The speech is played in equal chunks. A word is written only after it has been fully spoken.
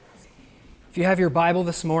If you have your Bible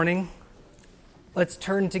this morning, let's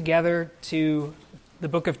turn together to the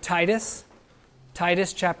book of Titus,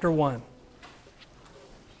 Titus chapter 1.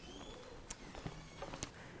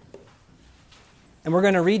 And we're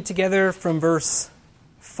going to read together from verse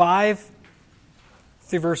 5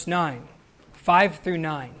 through verse 9. 5 through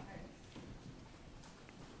 9.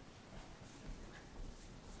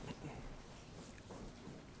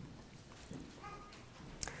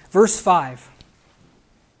 Verse 5.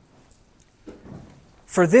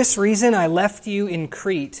 For this reason I left you in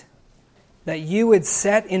Crete, that you would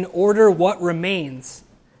set in order what remains,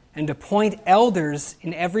 and appoint elders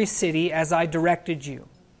in every city as I directed you.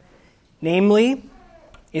 Namely,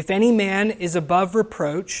 if any man is above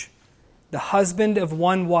reproach, the husband of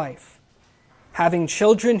one wife, having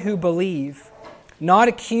children who believe, not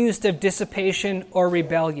accused of dissipation or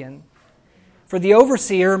rebellion. For the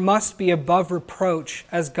overseer must be above reproach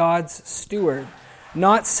as God's steward,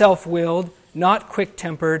 not self-willed, not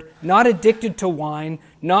quick-tempered, not addicted to wine,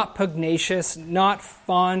 not pugnacious, not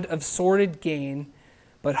fond of sordid gain,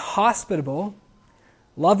 but hospitable,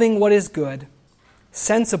 loving what is good,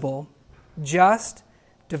 sensible, just,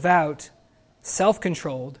 devout,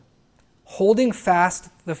 self-controlled, holding fast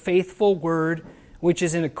the faithful word which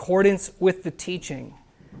is in accordance with the teaching,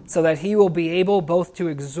 so that he will be able both to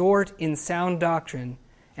exhort in sound doctrine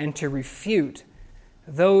and to refute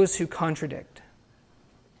those who contradict.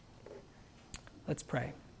 Let's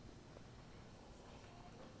pray.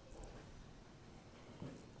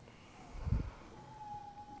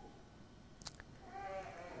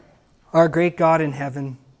 Our great God in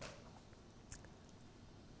heaven,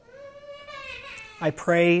 I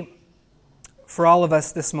pray for all of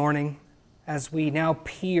us this morning as we now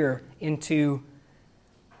peer into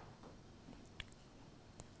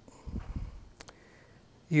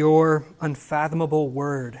your unfathomable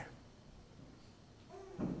word.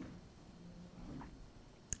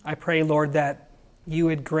 I pray, Lord, that you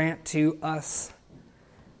would grant to us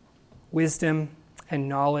wisdom and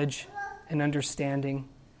knowledge and understanding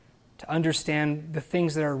to understand the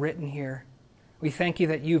things that are written here. We thank you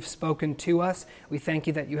that you've spoken to us. We thank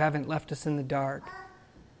you that you haven't left us in the dark.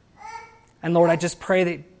 And Lord, I just pray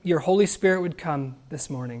that your Holy Spirit would come this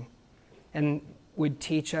morning and would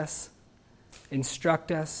teach us,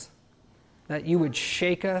 instruct us, that you would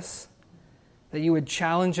shake us, that you would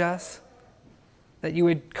challenge us, that you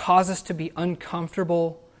would cause us to be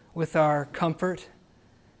uncomfortable with our comfort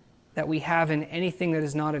that we have in anything that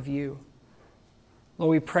is not of you.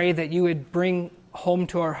 Lord, we pray that you would bring home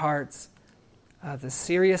to our hearts the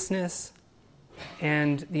seriousness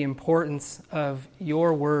and the importance of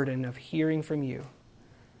your word and of hearing from you.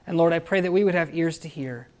 And Lord, I pray that we would have ears to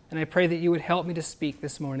hear, and I pray that you would help me to speak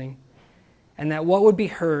this morning, and that what would be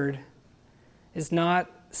heard is not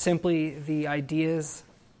simply the ideas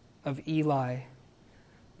of Eli,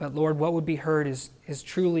 but Lord, what would be heard is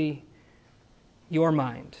truly your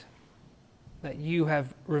mind that you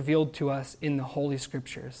have revealed to us in the Holy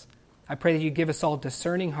Scriptures. I pray that you give us all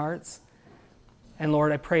discerning hearts. And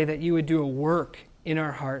Lord, I pray that you would do a work in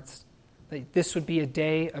our hearts, that this would be a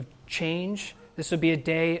day of change. This would be a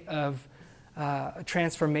day of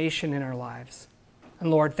transformation in our lives. And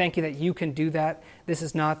Lord, thank you that you can do that. This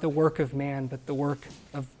is not the work of man, but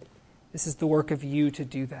this is the work of you to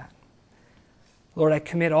do that. Lord, I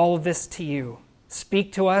commit all of this to you.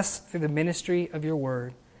 Speak to us through the ministry of your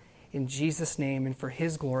word. In Jesus' name and for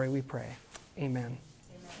his glory we pray. Amen.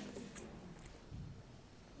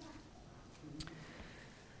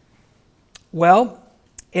 Well,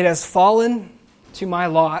 it has fallen to my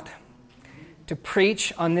lot to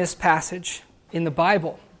preach on this passage in the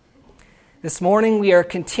Bible. This morning we are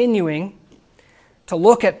continuing to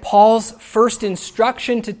look at Paul's first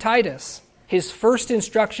instruction to Titus. His first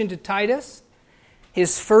instruction to Titus,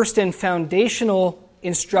 his first and foundational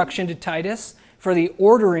instruction to Titus for the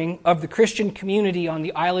ordering of the Christian community on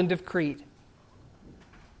the island of Crete.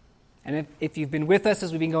 And if you've been with us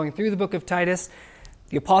as we've been going through the book of Titus,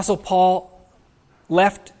 the Apostle Paul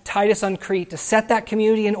left Titus on Crete to set that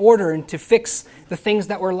community in order and to fix the things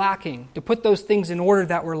that were lacking, to put those things in order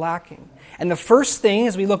that were lacking. And the first thing,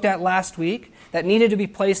 as we looked at last week, that needed to be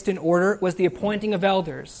placed in order was the appointing of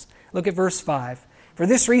elders. Look at verse 5. For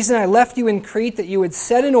this reason I left you in Crete, that you would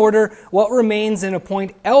set in order what remains and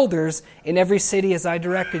appoint elders in every city as I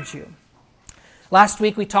directed you. Last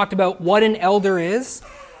week we talked about what an elder is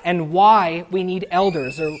and why we need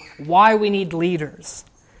elders, or why we need leaders.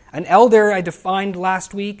 An elder I defined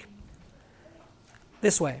last week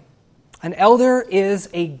this way. An elder is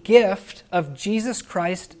a gift of Jesus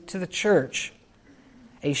Christ to the church,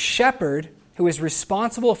 a shepherd who is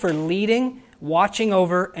responsible for leading, watching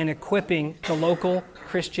over, and equipping the local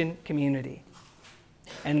Christian community.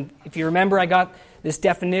 And if you remember, I got this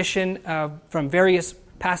definition from various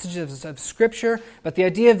passages of Scripture, but the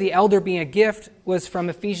idea of the elder being a gift was from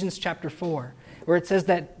Ephesians chapter 4, where it says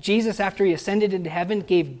that Jesus, after he ascended into heaven,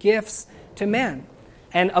 gave gifts to men.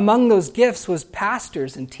 And among those gifts was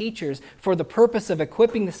pastors and teachers for the purpose of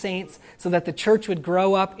equipping the saints so that the church would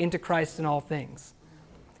grow up into Christ in all things.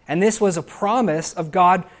 And this was a promise of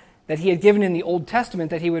God that he had given in the Old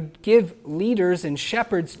Testament, that he would give leaders and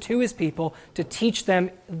shepherds to his people to teach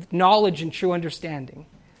them knowledge and true understanding.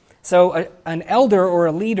 So an elder or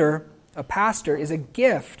a leader, a pastor, is a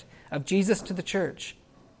gift of Jesus to the church.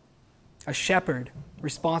 A shepherd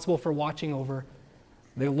responsible for watching over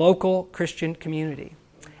the local Christian community.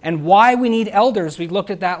 And why we need elders, we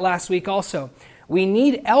looked at that last week also. We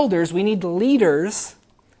need elders, we need leaders,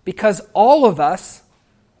 because all of us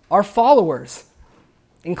are followers,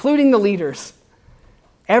 including the leaders.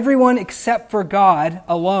 Everyone except for God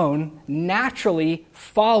alone naturally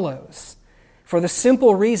follows, for the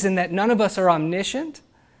simple reason that none of us are omniscient,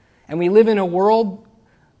 and we live in a world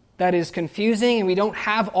that is confusing, and we don't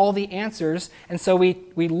have all the answers. And so we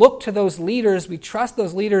look to those leaders, we trust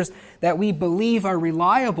those leaders that we believe are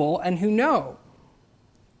reliable and who know.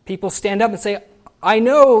 People stand up and say, I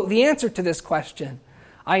know the answer to this question.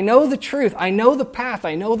 I know the truth. I know the path.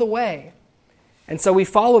 I know the way. And so we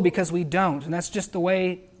follow because we don't. And that's just the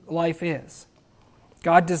way life is.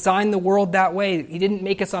 God designed the world that way. He didn't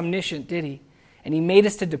make us omniscient, did he? And he made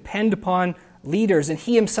us to depend upon leaders. And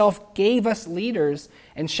he himself gave us leaders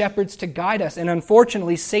and shepherds to guide us. And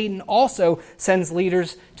unfortunately, Satan also sends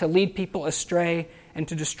leaders to lead people astray and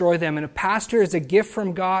to destroy them. And a pastor is a gift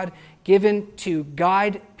from God given to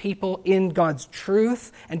guide people in God's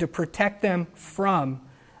truth and to protect them from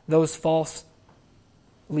those false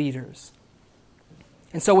leaders.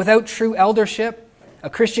 And so without true eldership, a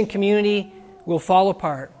Christian community will fall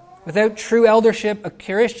apart. Without true eldership, a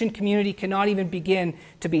Christian community cannot even begin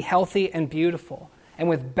to be healthy and beautiful. And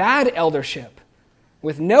with bad eldership,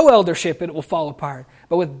 with no eldership, it will fall apart.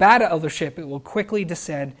 But with bad eldership, it will quickly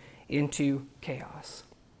descend into chaos.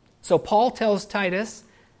 So Paul tells Titus,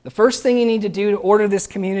 the first thing you need to do to order this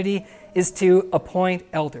community is to appoint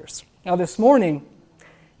elders. Now this morning,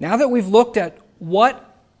 now that we've looked at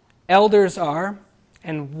what elders are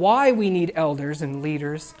and why we need elders and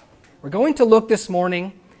leaders, we're going to look this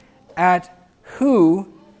morning at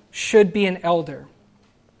who should be an elder.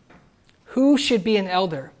 Who should be an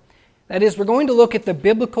elder? That is, we're going to look at the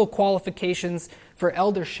biblical qualifications for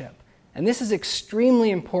eldership. And this is extremely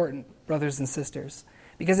important, brothers and sisters,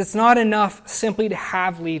 because it's not enough simply to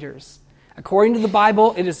have leaders. According to the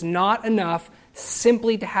Bible, it is not enough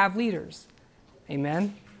simply to have leaders.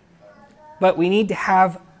 Amen? But we need to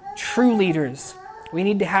have true leaders. We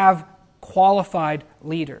need to have qualified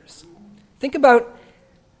leaders. Think about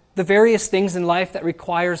the various things in life that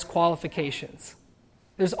requires qualifications.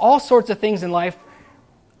 There's all sorts of things in life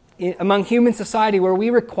among human society where we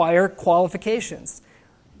require qualifications.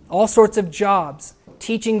 All sorts of jobs,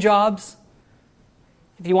 teaching jobs.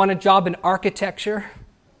 If you want a job in architecture,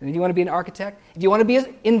 if you want to be an architect, if you want to be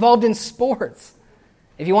involved in sports,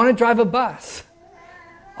 if you want to drive a bus,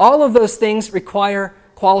 all of those things require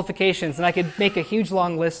qualifications. And I could make a huge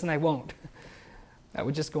long list and I won't. That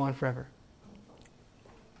would just go on forever.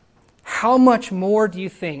 How much more do you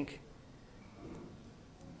think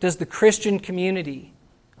does the Christian community,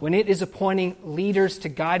 when it is appointing leaders to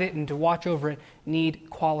guide it and to watch over it, need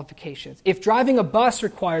qualifications? If driving a bus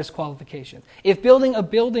requires qualifications, if building a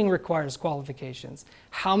building requires qualifications,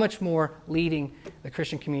 how much more leading the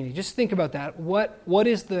Christian community? Just think about that.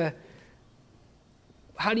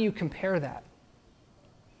 How do you compare that?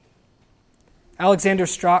 Alexander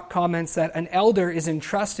Strock comments that an elder is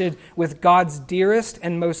entrusted with God's dearest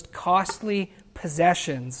and most costly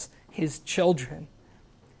possessions, his children.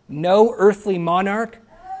 No earthly monarch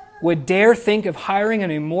would dare think of hiring an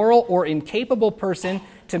immoral or incapable person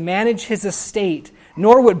to manage his estate,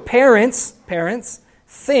 nor would parents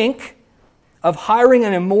think of hiring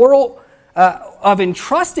an immoral, of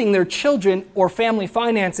entrusting their children or family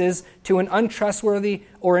finances to an untrustworthy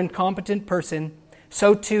or incompetent person.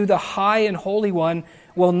 So too the high and holy one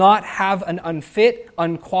will not have an unfit,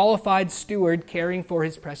 unqualified steward caring for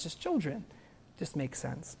his precious children. Just makes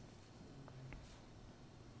sense.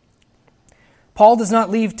 Paul does not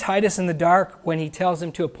leave Titus in the dark when he tells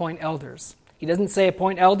him to appoint elders. He doesn't say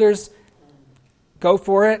appoint elders, go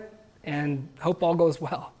for it, and hope all goes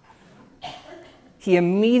well. He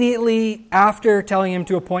immediately, after telling him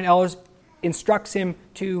to appoint elders, instructs him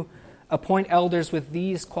to appoint elders with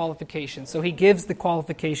these qualifications. So he gives the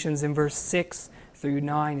qualifications in verse 6 through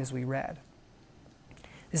 9 as we read.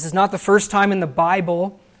 This is not the first time in the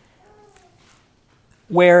Bible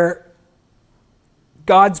where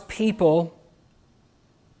God's people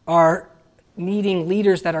are needing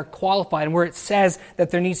leaders that are qualified, and where it says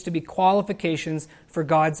that there needs to be qualifications for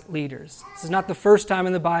God's leaders. This is not the first time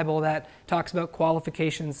in the Bible that talks about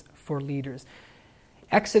qualifications for leaders.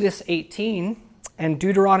 Exodus 18 and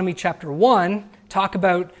Deuteronomy chapter 1 talk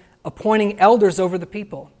about appointing elders over the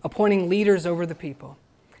people, appointing leaders over the people.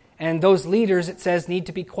 And those leaders, it says, need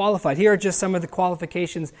to be qualified. Here are just some of the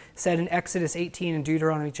qualifications said in Exodus 18 and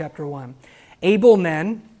Deuteronomy chapter 1. Able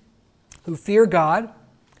men who fear God,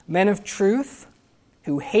 men of truth,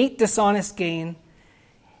 who hate dishonest gain,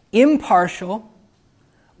 impartial,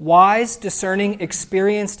 wise, discerning,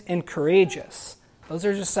 experienced, and courageous. Those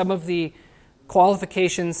are just some of the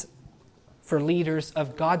qualifications for leaders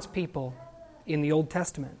of God's people in the Old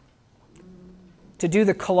Testament. To do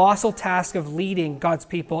the colossal task of leading God's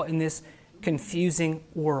people in this confusing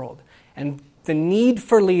world. And the need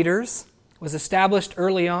for leaders was established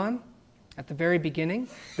early on, at the very beginning.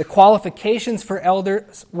 The qualifications for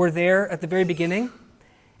elders were there at the very beginning.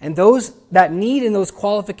 And that need and those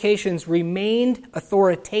qualifications remained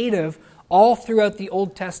authoritative all throughout the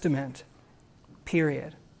Old Testament,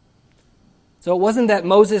 period. So it wasn't that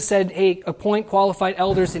Moses said, hey, appoint qualified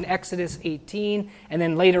elders in Exodus 18, and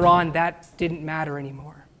then later on that didn't matter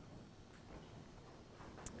anymore.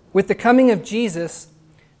 With the coming of Jesus,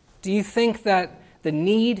 do you think that the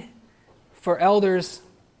need for elders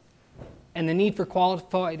and the need for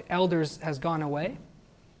qualified elders has gone away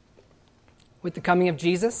with the coming of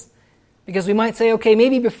Jesus? Because we might say, okay,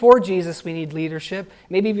 maybe before Jesus we need leadership.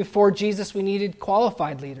 Maybe before Jesus we needed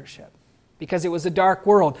qualified leadership because it was a dark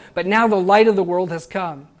world. But now the light of the world has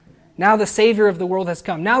come. Now the Savior of the world has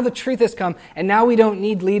come. Now the truth has come. And now we don't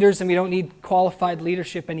need leaders and we don't need qualified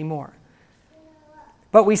leadership anymore.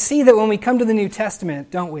 But we see that when we come to the New Testament,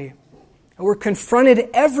 don't we? We're confronted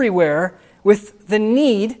everywhere with the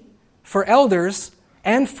need for elders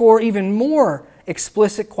and for even more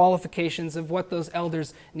explicit qualifications of what those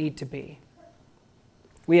elders need to be.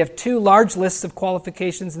 We have two large lists of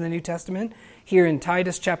qualifications in the New Testament, here in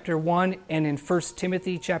Titus chapter 1 and in 1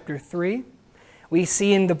 Timothy chapter 3. We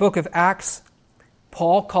see in the book of Acts,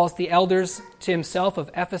 Paul calls the elders to himself of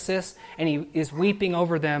Ephesus, and he is weeping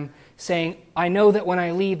over them, saying, I know that when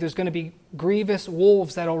I leave, there's going to be grievous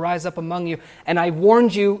wolves that will rise up among you. And I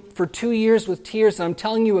warned you for 2 years with tears, and I'm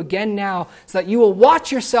telling you again now, so that you will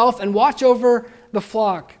watch yourself and watch over the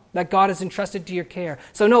flock that God has entrusted to your care.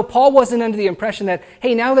 So no, Paul wasn't under the impression that,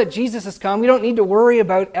 hey, now that Jesus has come, we don't need to worry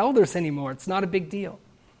about elders anymore. It's not a big deal.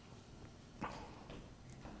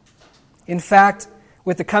 In fact,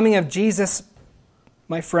 with the coming of Jesus,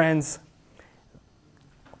 my friends,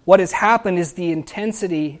 what has happened is the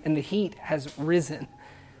intensity and the heat has risen.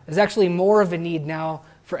 There's actually more of a need now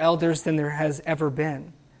for elders than there has ever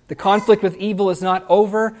been. The conflict with evil is not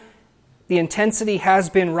over. The intensity has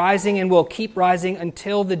been rising and will keep rising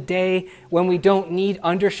until the day when we don't need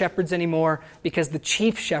under-shepherds anymore because the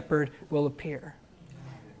chief shepherd will appear.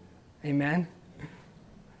 Amen?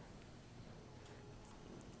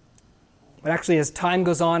 But actually, as time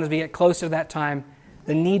goes on, as we get closer to that time,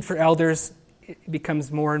 the need for elders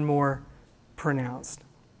becomes more and more pronounced.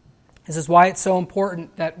 This is why it's so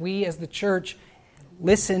important that we as the church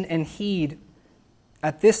listen and heed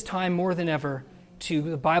at this time more than ever to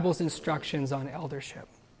the Bible's instructions on eldership.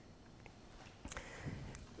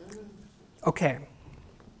 Okay.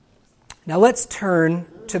 Now let's turn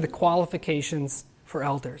to the qualifications for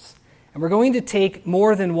elders. And we're going to take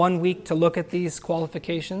more than 1 week to look at these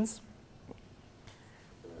qualifications.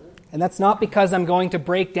 And that's not because I'm going to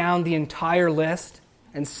break down the entire list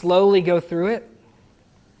and slowly go through it,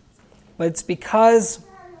 but it's because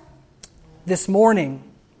this morning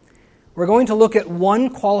we're going to look at one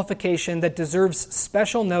qualification that deserves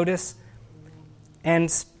special notice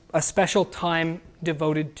and a special time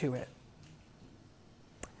devoted to it.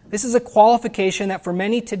 This is a qualification that for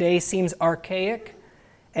many today seems archaic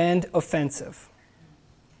and offensive.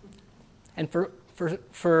 And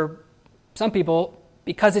for some people,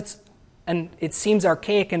 because it seems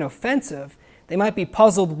archaic and offensive, they might be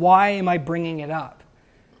puzzled, why am I bringing it up?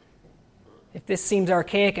 If this seems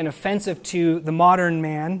archaic and offensive to the modern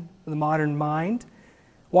man, the modern mind,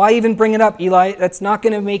 why even bring it up, Eli? That's not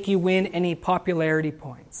going to make you win any popularity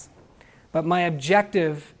points. But my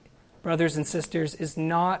objective, brothers and sisters, is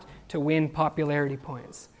not to win popularity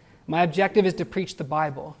points. My objective is to preach the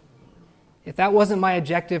Bible. If that wasn't my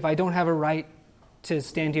objective, I don't have a right to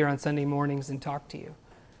stand here on Sunday mornings and talk to you.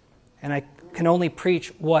 And I can only preach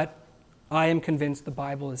what I am convinced the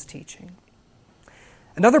Bible is teaching.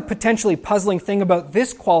 Another potentially puzzling thing about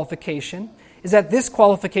this qualification is that this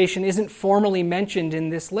qualification isn't formally mentioned in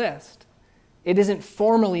this list. It isn't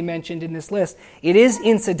formally mentioned in this list. It is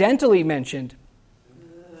incidentally mentioned.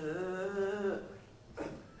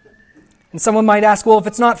 And someone might ask, well, if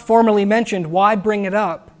it's not formally mentioned, why bring it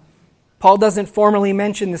up? Paul doesn't formally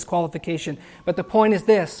mention this qualification. But the point is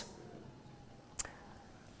this.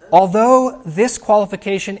 Although this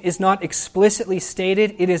qualification is not explicitly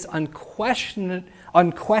stated, it is unquestionably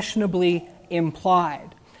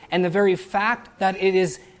implied. And the very fact that it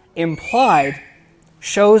is implied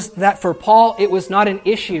shows that for Paul it was not an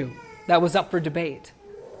issue that was up for debate.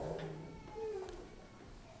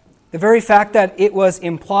 The very fact that it was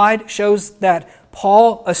implied shows that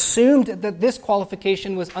Paul assumed that this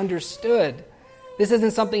qualification was understood. This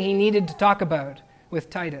isn't something he needed to talk about with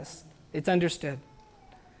Titus. It's understood.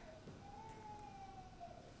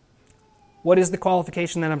 What is the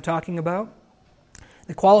qualification that I'm talking about?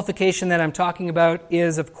 The qualification that I'm talking about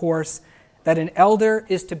is, of course, that an elder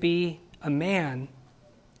is to be a man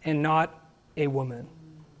and not a woman.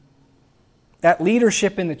 That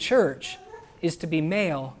leadership in the church is to be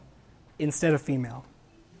male instead of female.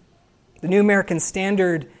 The New American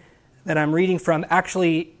Standard that I'm reading from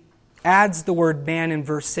actually adds the word man in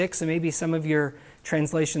verse 6, and maybe some of your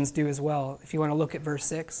translations do as well, if you want to look at verse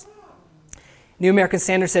 6. New American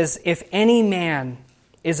Standard says, if any man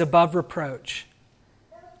is above reproach.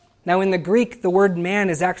 Now in the Greek, the word man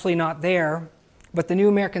is actually not there, but the New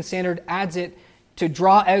American Standard adds it to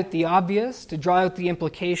draw out the obvious, to draw out the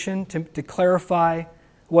implication, to clarify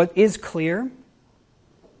what is clear,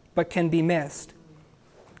 but can be missed.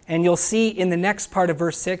 And you'll see in the next part of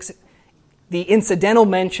verse 6, the incidental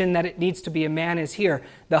mention that it needs to be a man is here,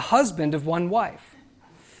 the husband of one wife.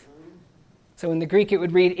 So in the Greek it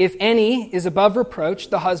would read, if any is above reproach,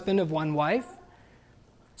 the husband of one wife.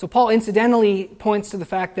 So Paul incidentally points to the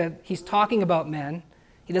fact that he's talking about men.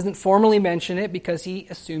 He doesn't formally mention it because he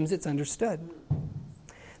assumes it's understood.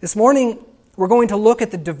 This morning we're going to look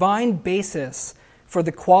at the divine basis for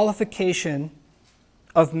the qualification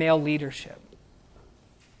of male leadership.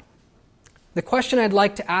 The question I'd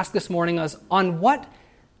like to ask this morning is, on what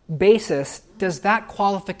basis does that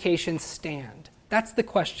qualification stand? That's the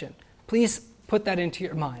question. Please put that into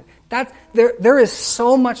your mind. There is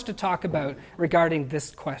so much to talk about regarding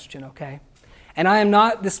this question, okay? And I am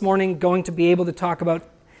not this morning going to be able to talk about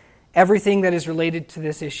everything that is related to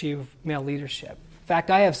this issue of male leadership. In fact,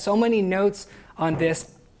 I have so many notes on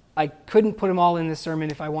this, I couldn't put them all in this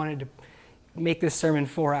sermon if I wanted to make this sermon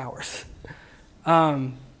 4 hours.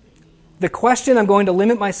 The question I'm going to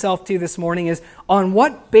limit myself to this morning is, on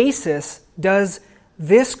what basis does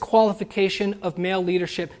this qualification of male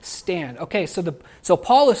leadership stand? Okay, so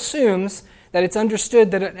Paul assumes that it's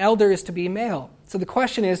understood that an elder is to be male. So the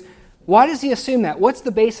question is, why does he assume that? What's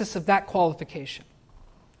the basis of that qualification?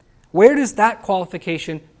 Where does that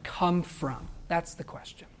qualification come from? That's the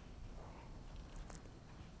question.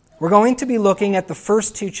 We're going to be looking at the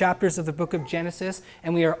first 2 chapters of the book of Genesis,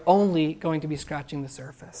 and we are only going to be scratching the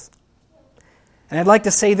surface. And I'd like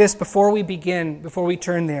to say this before we begin, before we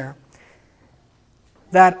turn there,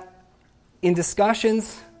 that in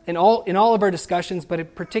discussions, in all of our discussions,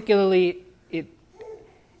 but particularly it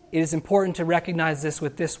is important to recognize this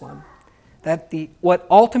with this one, that what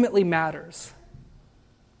ultimately matters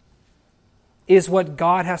is what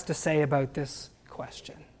God has to say about this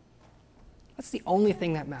question. That's the only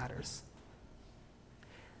thing that matters.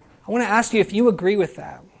 I want to ask you if you agree with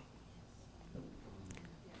that.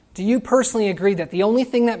 Do you personally agree that the only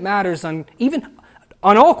thing that matters on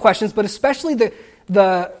all questions, but especially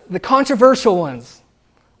the controversial ones,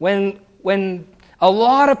 when a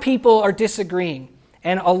lot of people are disagreeing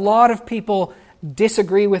and a lot of people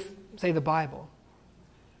disagree with, say, the Bible,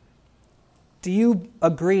 do you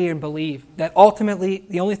agree and believe that ultimately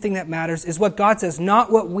the only thing that matters is what God says,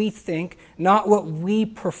 not what we think, not what we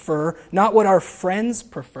prefer, not what our friends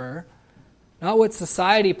prefer, not what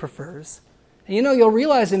society prefers? And you'll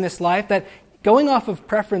realize in this life that going off of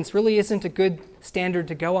preference really isn't a good standard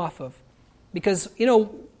to go off of. Because,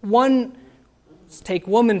 one, take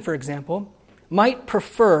woman for example, might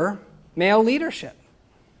prefer male leadership.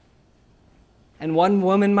 And one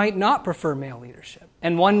woman might not prefer male leadership.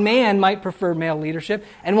 And one man might prefer male leadership.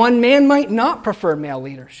 And one man might not prefer male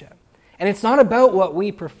leadership. And it's not about what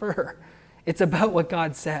we prefer. It's about what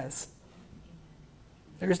God says.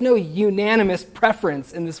 There's no unanimous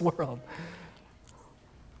preference in this world.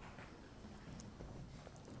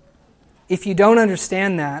 If you don't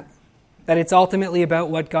understand that it's ultimately about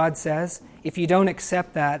what God says, if you don't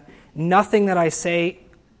accept that, nothing that I say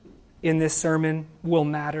in this sermon will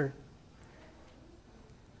matter.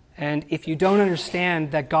 And if you don't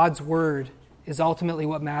understand that God's word is ultimately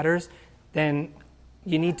what matters, then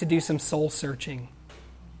you need to do some soul searching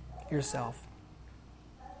yourself.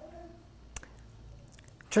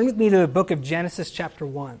 Turn with me to the book of Genesis chapter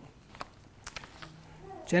 1.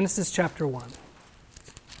 Genesis chapter 1.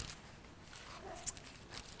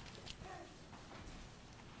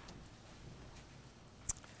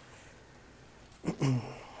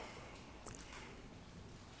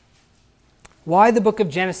 Why the book of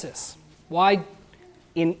Genesis? Why,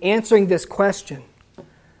 in answering this question,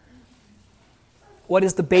 what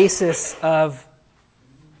is the basis of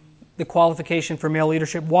the qualification for male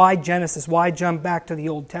leadership? Why Genesis? Why jump back to the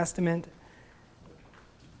Old Testament?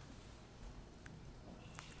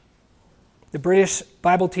 The British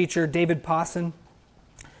Bible teacher David Pawson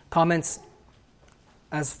comments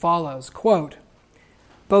as follows, quote,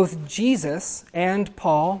 "Both Jesus and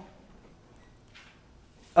Paul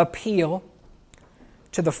appeal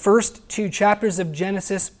to the first two chapters of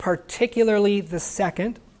Genesis, particularly the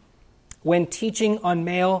second, when teaching on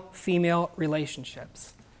male-female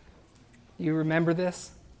relationships." You remember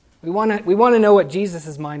this? We want to know what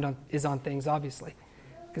Jesus' mind is on things, obviously,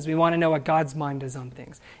 because we want to know what God's mind is on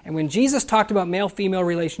things. And when Jesus talked about male-female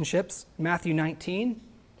relationships, Matthew 19,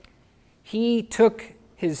 he took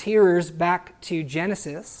his hearers back to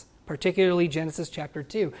Genesis, particularly Genesis chapter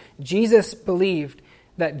 2. Jesus believed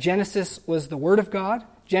that Genesis was the Word of God,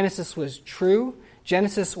 Genesis was true,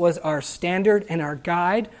 Genesis was our standard and our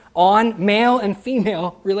guide on male and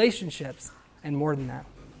female relationships, and more than that.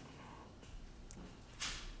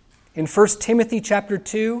 In 1 Timothy chapter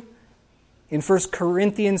 2, in 1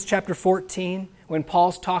 Corinthians chapter 14, when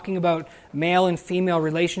Paul's talking about male and female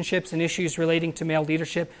relationships and issues relating to male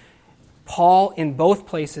leadership, Paul, in both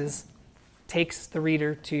places, takes the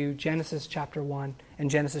reader to Genesis chapter 1 and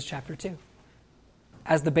Genesis chapter 2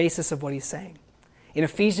 as the basis of what he's saying. In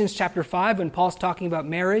Ephesians chapter 5, when Paul's talking about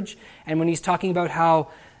marriage, and when he's talking about how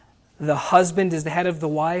the husband is the head of the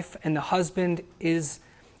wife, and the husband is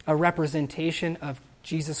a representation of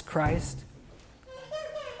Jesus Christ,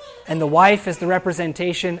 and the wife is the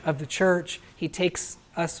representation of the church, he takes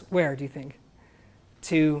us where, do you think?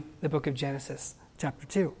 To the book of Genesis chapter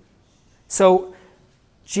 2. So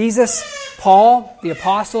Jesus, Paul, the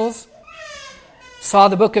apostles, saw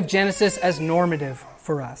the book of Genesis as normative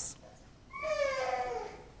for us.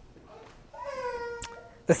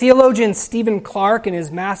 The theologian Stephen Clark, in his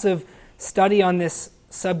massive study on this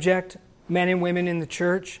subject, men and women in the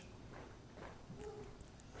church,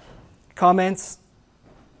 comments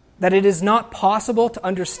that it is not possible to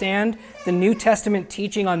understand the New Testament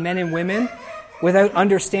teaching on men and women without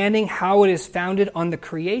understanding how it is founded on the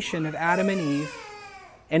creation of Adam and Eve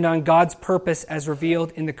and on God's purpose as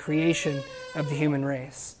revealed in the creation of the human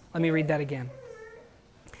race. Let me read that again.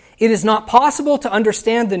 It is not possible to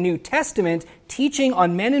understand the New Testament teaching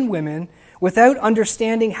on men and women without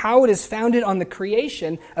understanding how it is founded on the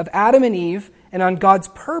creation of Adam and Eve and on God's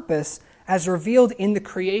purpose as revealed in the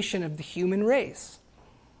creation of the human race.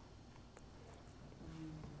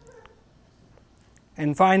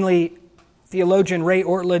 And finally, theologian Ray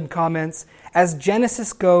Ortlund comments, as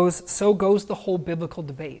Genesis goes, so goes the whole biblical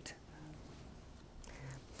debate.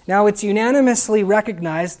 Now, it's unanimously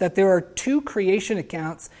recognized that there are two creation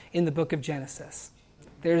accounts in the book of Genesis.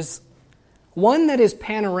 There's one that is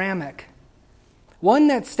panoramic, one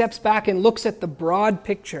that steps back and looks at the broad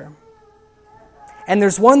picture. And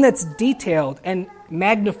there's one that's detailed and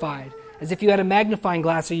magnified, as if you had a magnifying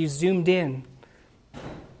glass or you zoomed in.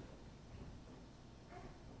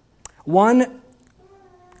 One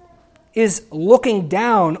is looking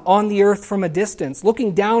down on the earth from a distance,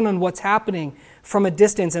 looking down on what's happening from a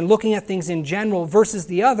distance and looking at things in general, versus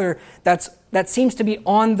the other that seems to be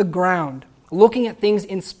on the ground, looking at things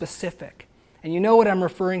in specific. And you know what I'm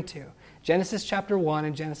referring to. Genesis chapter 1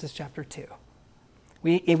 and Genesis chapter 2.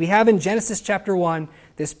 We have in Genesis chapter 1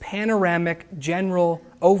 this panoramic general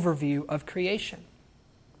overview of creation.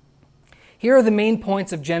 Here are the main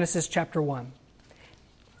points of Genesis chapter 1.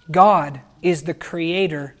 God is the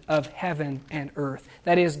creator of heaven and earth.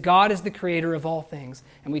 That is, God is the creator of all things.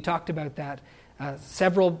 And we talked about that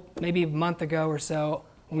maybe a month ago or so,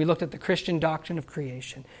 when we looked at the Christian doctrine of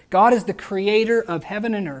creation. God is the creator of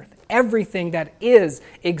heaven and earth. Everything that is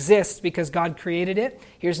exists because God created it.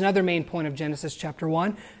 Here's another main point of Genesis chapter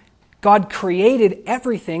 1. God created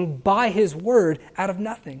everything by His word out of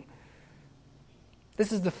nothing.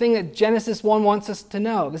 This is the thing that Genesis 1 wants us to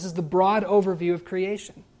know. This is the broad overview of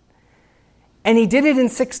creation. And He did it in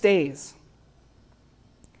 6 days.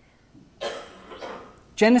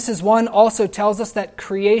 Genesis 1 also tells us that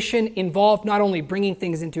creation involved not only bringing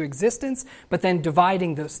things into existence, but then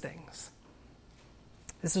dividing those things.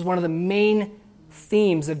 This is one of the main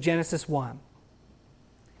themes of Genesis 1.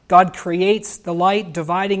 God creates the light,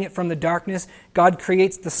 dividing it from the darkness. God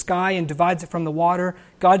creates the sky and divides it from the water.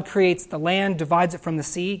 God creates the land, divides it from the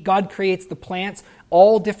sea. God creates the plants,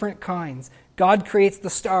 all different kinds. God creates the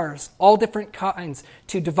stars, all different kinds,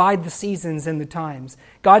 to divide the seasons and the times.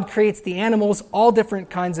 God creates the animals, all different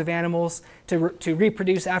kinds of animals, to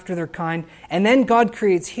reproduce after their kind. And then God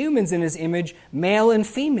creates humans in his image, male and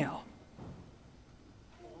female.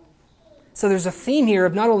 So there's a theme here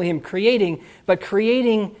of not only him creating, but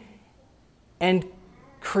creating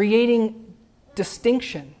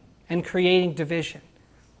distinction and creating division.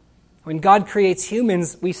 When God creates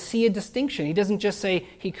humans, we see a distinction. He doesn't just say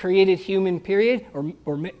he created human, period,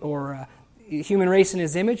 or human race in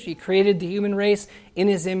his image. He created the human race in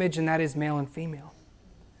his image, and that is male and female.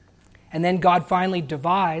 And then God finally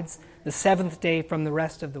divides the seventh day from the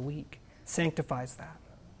rest of the week, sanctifies that.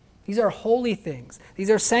 These are holy things.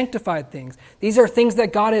 These are sanctified things. These are things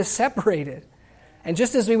that God has separated. And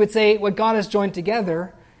just as we would say, what God has joined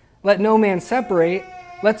together, let no man separate,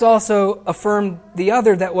 let's also affirm the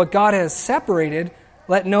other, that what God has separated,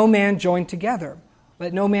 let no man join together.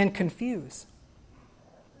 Let no man confuse.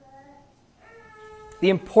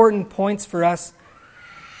 The important points for us,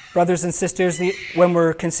 brothers and sisters, when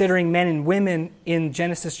we're considering men and women in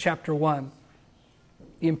Genesis chapter 1,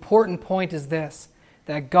 the important point is this,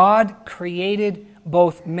 that God created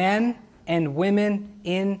both men and women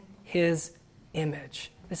in his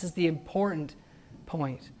image. This is the important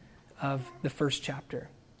point of the first chapter.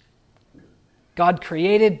 God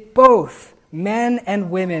created both men and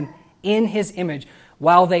women in his image.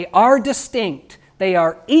 While they are distinct, they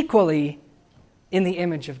are equally in the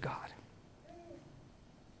image of God.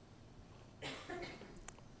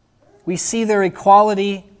 We see their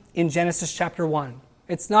equality in Genesis chapter 1.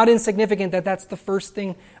 It's not insignificant that that's the first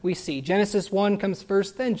thing we see. Genesis 1 comes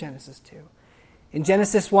first, then Genesis 2. In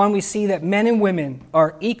Genesis 1, we see that men and women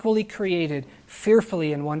are equally created,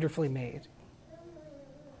 fearfully and wonderfully made.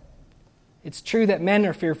 It's true that men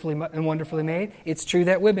are fearfully and wonderfully made. It's true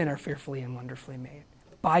that women are fearfully and wonderfully made.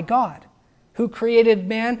 By God. Who created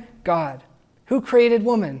man? God. Who created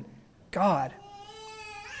woman? God.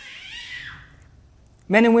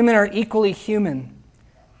 Men and women are equally human.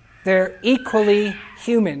 They're equally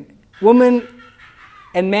human. Woman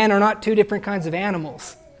and man are not two different kinds of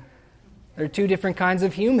animals. They're two different kinds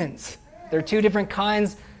of humans. They're two different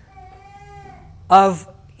kinds of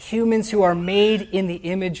humans who are made in the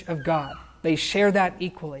image of God. They share that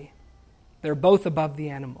equally. They're both above the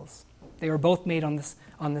animals. They were both made on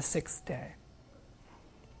the sixth day.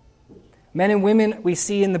 Men and women, we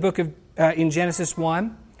see in the book of in Genesis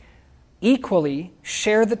 1, equally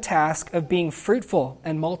share the task of being fruitful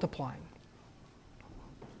and multiplying.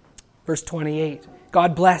 Verse 28,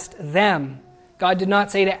 God blessed them. God did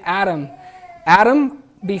not say to Adam, Adam,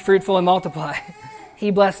 be fruitful and multiply.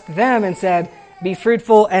 He blessed them and said, be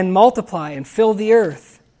fruitful and multiply and fill the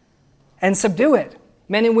earth and subdue it.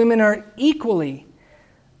 Men and women are equally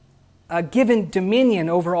given dominion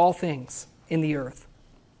over all things in the earth.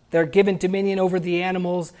 They're given dominion over the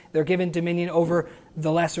animals. They're given dominion over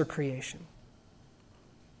the lesser creation.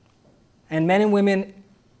 And men and women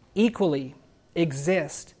equally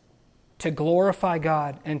exist to glorify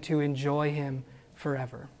God and to enjoy him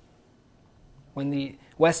forever. When the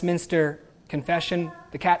Westminster Confession,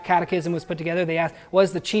 the Catechism was put together, they asked, what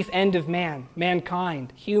is the chief end of man,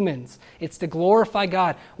 mankind, humans? It's to glorify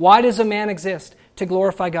God. Why does a man exist? To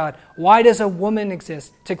glorify God. Why does a woman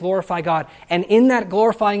exist? To glorify God. And in that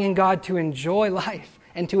glorifying in God, to enjoy life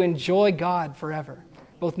and to enjoy God forever.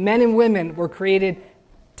 Both men and women were created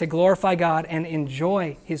to glorify God and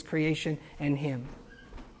enjoy his creation and him.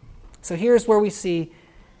 So here's where we see,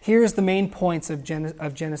 here's the main points of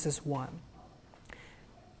Genesis 1.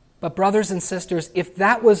 But brothers and sisters, if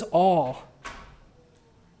that was all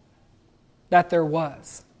that there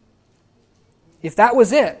was, if that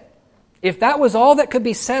was it, if that was all that could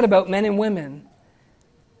be said about men and women,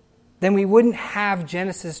 then we wouldn't have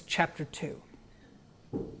Genesis chapter 2.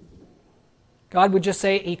 God would just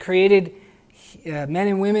say he created men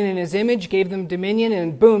and women in his image, gave them dominion,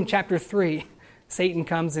 and boom, chapter 3. Satan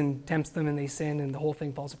comes and tempts them and they sin and the whole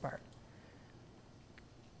thing falls apart.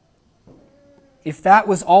 If that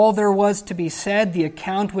was all there was to be said, the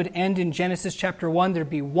account would end in Genesis chapter 1. There'd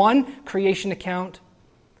be one creation account,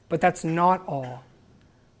 but that's not all.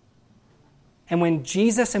 And when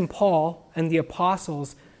Jesus and Paul and the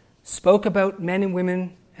apostles spoke about men and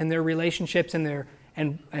women and their relationships and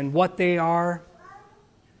what they are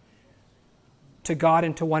to God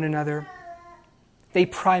and to one another, they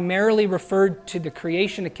primarily referred to the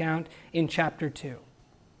creation account in chapter 2.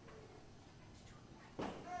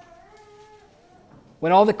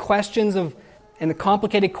 When all the questions of and the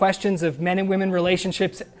complicated questions of men and women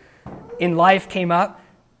relationships in life came up,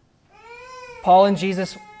 Paul and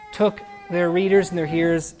Jesus took their readers and their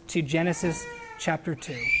hearers to Genesis chapter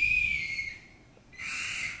 2.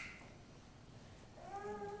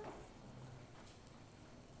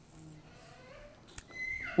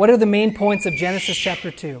 What are the main points of Genesis chapter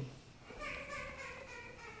 2?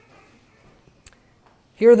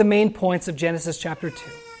 Here are the main points of Genesis chapter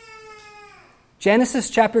 2. Genesis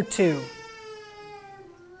chapter 2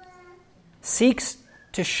 seeks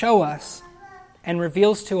to show us and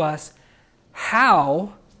reveals to us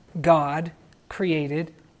how God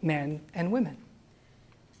created men and women.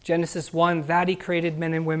 Genesis 1, that He created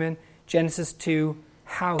men and women. Genesis 2,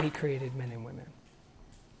 how He created men and women.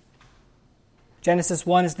 Genesis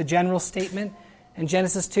 1 is the general statement, and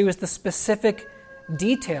Genesis 2 is the specific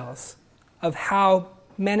details of how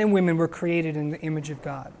men and women were created in the image of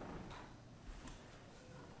God.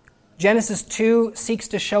 Genesis 2 seeks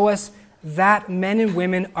to show us that men and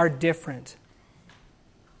women are different.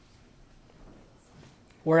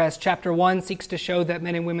 Whereas chapter 1 seeks to show that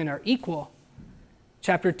men and women are equal,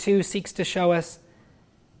 chapter 2 seeks to show us,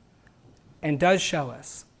 and does show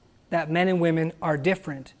us, that men and women are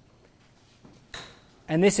different.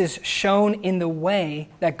 And this is shown in the way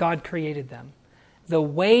that God created them. The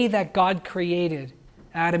way that God created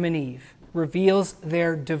Adam and Eve reveals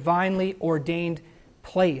their divinely ordained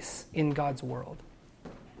place in God's world.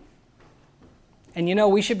 And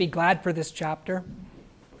we should be glad for this chapter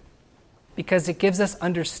because it gives us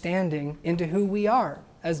understanding into who we are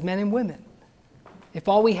as men and women. If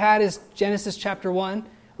all we had is Genesis chapter 1,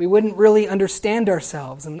 we wouldn't really understand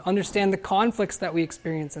ourselves and understand the conflicts that we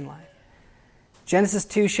experience in life. Genesis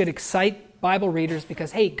 2 should excite Bible readers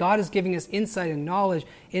because, hey, God is giving us insight and knowledge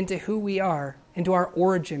into who we are, into our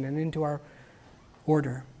origin and into our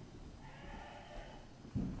order.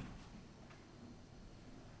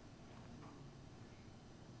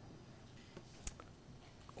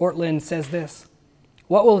 Ortland says this: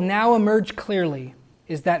 what will now emerge clearly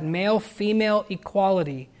is that male-female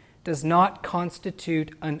equality does not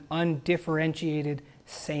constitute an undifferentiated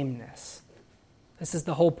sameness. This is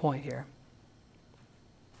the whole point here.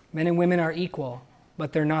 Men and women are equal,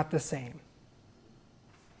 but they're not the same.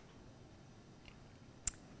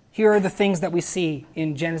 Here are the things that we see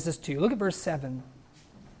in Genesis 2. Look at verse 7.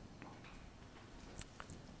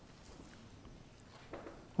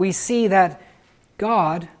 We see that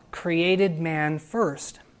God created man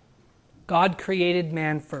first. God created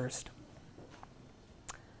man first.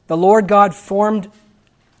 The Lord God formed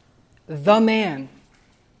the man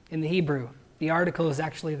in the Hebrew. The article is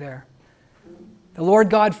actually there. The Lord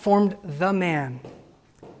God formed the man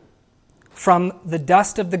from the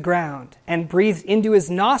dust of the ground and breathed into his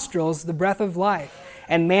nostrils the breath of life,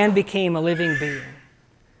 and man became a living being.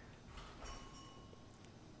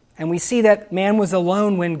 And we see that man was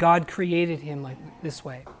alone when God created him like this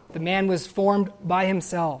way. The man was formed by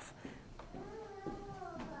himself.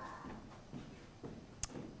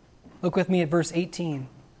 Look with me at verse 18.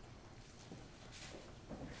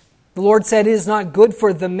 The Lord said, "It is not good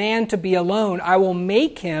for the man to be alone. I will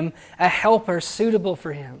make him a helper suitable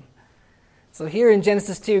for him." So here in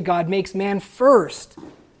Genesis 2, God makes man first,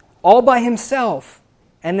 all by himself.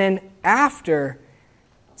 And then after,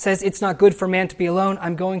 says it's not good for man to be alone.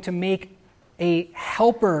 I'm going to make a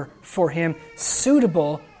helper for him,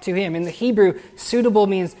 suitable to him. In the Hebrew, suitable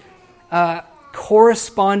means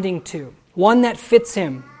corresponding to. One that fits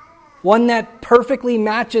him. One that perfectly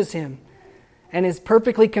matches him and is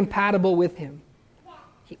perfectly compatible with him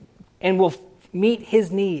and will meet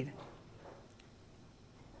his need.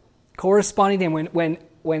 Corresponding to him.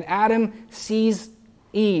 When Adam sees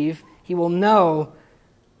Eve, he will know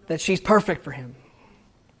that she's perfect for him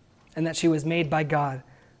and that she was made by God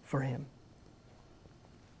for him.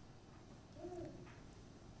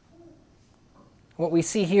 What we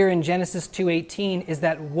see here in Genesis 2:18 is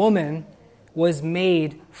that woman was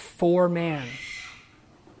made for man.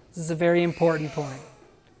 This is a very important point.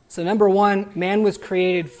 So number one, man was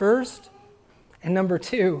created first. And number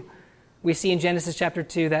two, we see in Genesis chapter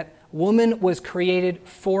 2 that woman was created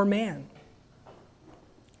for man.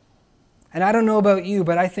 And I don't know about you,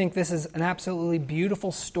 but I think this is an absolutely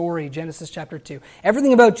beautiful story, Genesis chapter 2.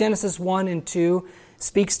 Everything about Genesis 1 and 2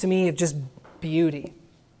 speaks to me of just beauty.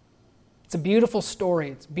 It's a beautiful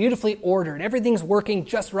story. It's beautifully ordered. Everything's working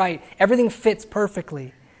just right. Everything fits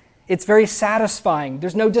perfectly. It's very satisfying.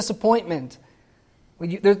 There's no disappointment.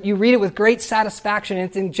 You read it with great satisfaction. And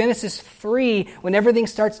it's in Genesis 3 when everything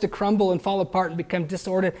starts to crumble and fall apart and become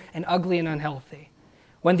disordered and ugly and unhealthy.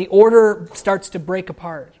 When the order starts to break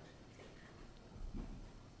apart.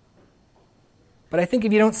 But I think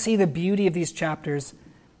if you don't see the beauty of these chapters,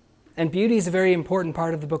 and beauty is a very important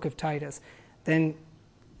part of the book of Titus, then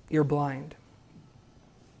you're blind.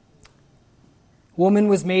 Woman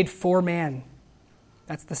was made for man.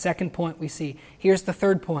 That's the second point we see. Here's the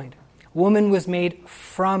third point. Woman was made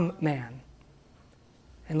from man.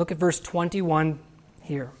 And look at verse 21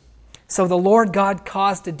 here. So the Lord God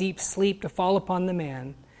caused a deep sleep to fall upon the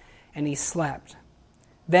man, and he slept.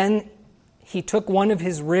 Then he took one of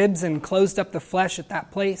his ribs and closed up the flesh at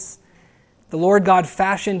that place. The Lord God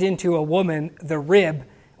fashioned into a woman the rib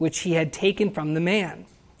which he had taken from the man,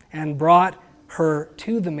 and brought her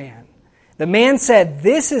to the man. The man said,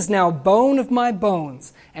 "This is now bone of my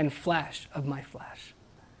bones and flesh of my flesh."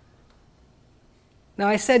 Now,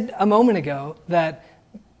 I said a moment ago that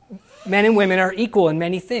men and women are equal in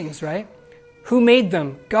many things, right? Who made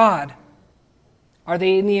them? God. Are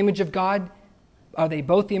they in the image of God? Are they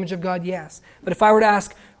both the image of God? Yes. But if I were to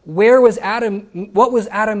ask, what was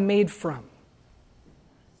Adam made from?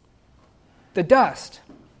 The dust.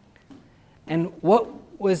 And what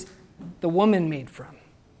was the woman made from?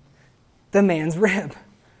 The man's rib.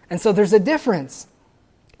 And so there's a difference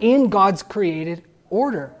in God's created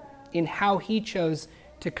order, in how he chose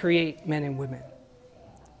to create men and women.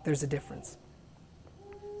 There's a difference.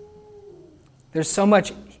 There's so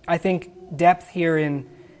much, I think, depth here in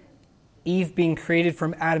Eve being created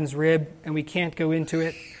from Adam's rib, and we can't go into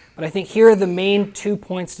it. But I think here are the main 2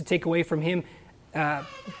 points to take away from him,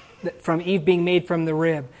 from Eve being made from the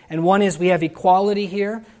rib. And one is we have equality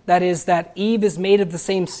here. That is that Eve is made of the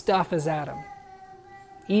same stuff as Adam.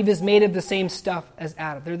 Eve is made of the same stuff as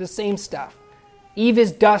Adam. They're the same stuff. Eve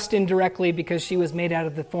is dust indirectly because she was made out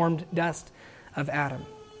of the formed dust of Adam.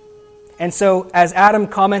 And so as Adam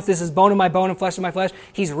comments, "This is bone of my bone and flesh of my flesh,"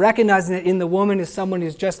 he's recognizing that in the woman is someone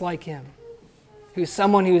who's just like him, who's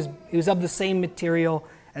someone who's of the same material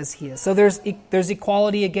as he is. So there's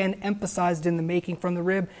equality again emphasized in the making from the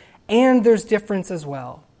rib, and there's difference as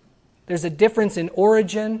well. There's a difference in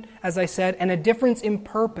origin, as I said, and a difference in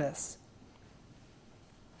purpose.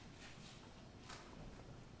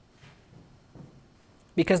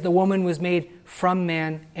 Because the woman was made from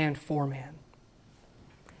man and for man.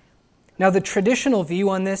 Now, the traditional view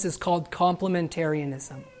on this is called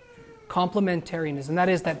complementarianism. Complementarianism. That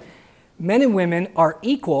is that men and women are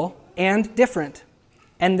equal and different,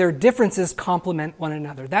 and their differences complement one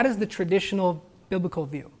another. That is the traditional biblical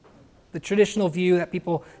view. The traditional view that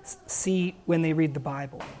people see when they read the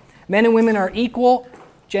Bible. Men and women are equal,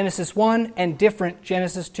 Genesis 1, and different,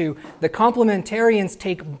 Genesis 2. The complementarians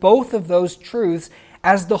take both of those truths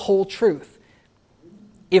as the whole truth.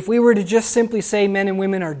 If we were to just simply say men and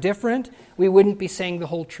women are different, we wouldn't be saying the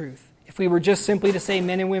whole truth. If we were just simply to say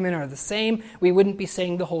men and women are the same, we wouldn't be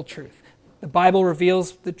saying the whole truth. The Bible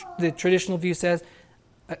reveals, the traditional view says,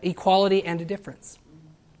 equality and a difference.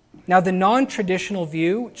 Now, the non-traditional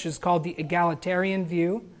view, which is called the egalitarian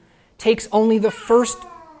view, takes only the first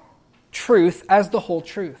truth as the whole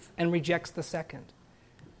truth and rejects the second.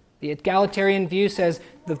 The egalitarian view says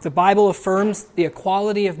that the Bible affirms the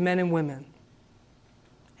equality of men and women.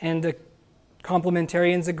 And the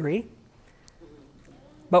complementarians agree,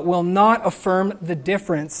 but will not affirm the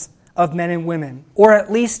difference of men and women. Or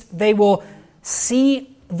at least they will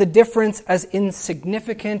see the difference as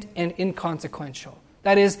insignificant and inconsequential.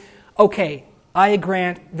 That is, okay, I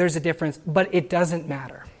grant there's a difference, but it doesn't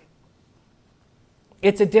matter.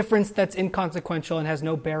 It's a difference that's inconsequential and has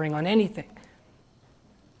no bearing on anything.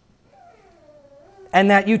 And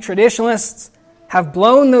that you traditionalists have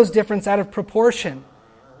blown those differences out of proportion.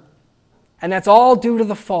 And that's all due to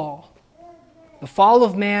the fall. The fall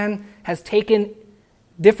of man has taken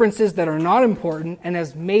differences that are not important and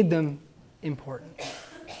has made them important.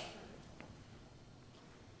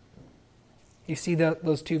 You see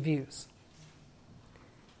those two views.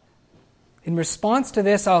 In response to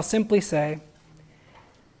this, I'll simply say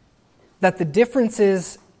that the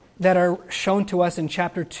differences that are shown to us in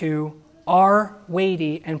chapter 2 are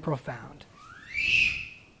weighty and profound.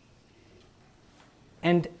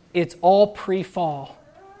 And it's all pre-fall.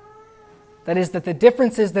 That is, that the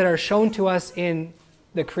differences that are shown to us in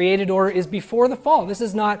the created order is before the fall. This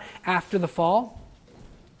is not after the fall.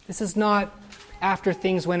 This is not after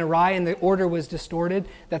things went awry and the order was distorted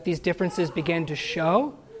that these differences began to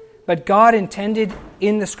show. But God intended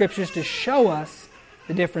in the Scriptures to show us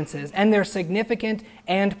the differences, and they're significant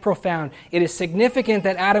and profound. It is significant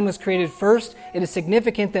that Adam was created first. It is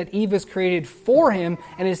significant that Eve was created for him,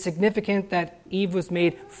 and it is significant that Eve was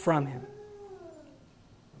made from him.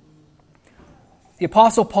 The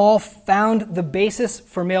Apostle Paul found the basis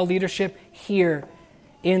for male leadership here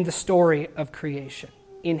in the story of creation,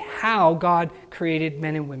 in how God created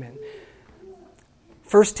men and women.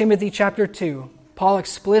 1 Timothy chapter 2, Paul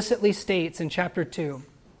explicitly states in chapter 2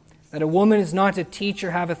 that a woman is not to teach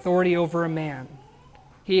or have authority over a man.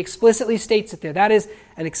 He explicitly states it there. That is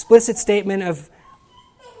an explicit statement of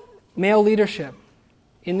male leadership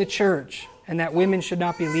in the church, and that women should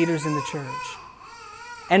not be leaders in the church.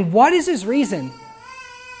 And what is his reason?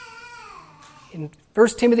 In 1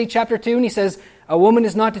 Timothy chapter 2, and he says, a woman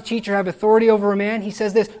is not to teach or have authority over a man. He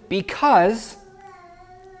says this, because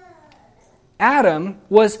Adam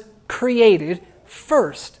was created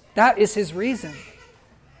first. That is his reason.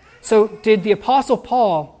 So did the Apostle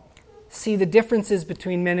Paul see the differences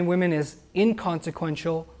between men and women as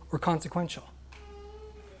inconsequential or consequential?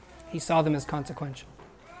 He saw them as consequential.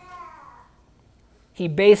 He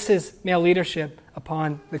bases male leadership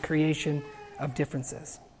upon the creation of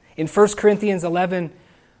differences. In 1 Corinthians 11,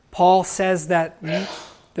 Paul says that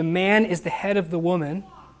the man is the head of the woman.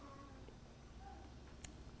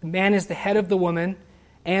 The man is the head of the woman,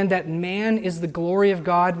 and that man is the glory of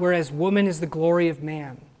God, whereas woman is the glory of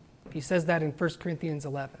man. He says that in 1 Corinthians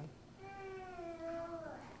 11.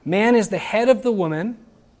 Man is the head of the woman,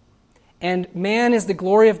 and man is the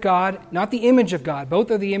glory of God, not the image of God. Both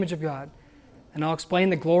are the image of God. And I'll explain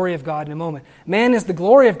the glory of God in a moment. Man is the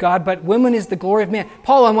glory of God, but woman is the glory of man.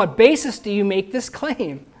 Paul, on what basis do you make this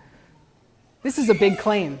claim? This is a big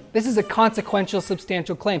claim. This is a consequential,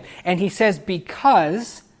 substantial claim. And he says,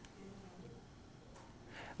 because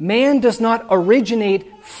man does not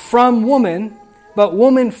originate from woman, but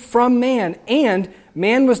woman from man. And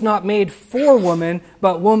man was not made for woman,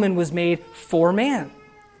 but woman was made for man.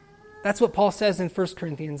 That's what Paul says in 1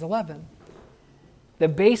 Corinthians 11. The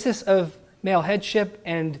basis of male headship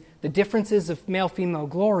and the differences of male-female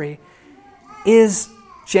glory is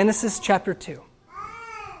Genesis chapter 2.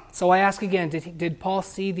 So I ask again, did Paul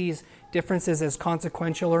see these differences as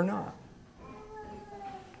consequential or not?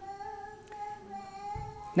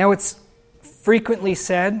 Now it's frequently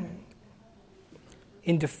said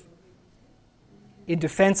in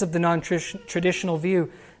defense of the non-traditional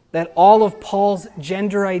view that all of Paul's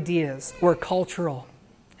gender ideas were cultural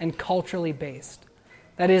and culturally based.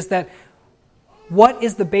 That is, that what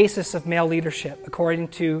is the basis of male leadership according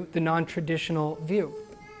to the non-traditional view?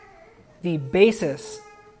 The basis,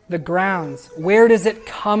 the grounds, where does it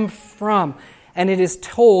come from? And it is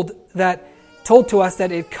told to us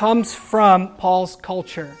that it comes from Paul's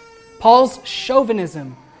culture, Paul's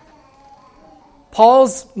chauvinism,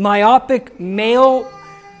 Paul's myopic male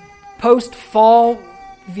post-fall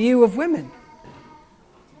view of women.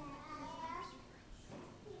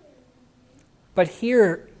 But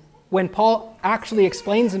here, when Paul actually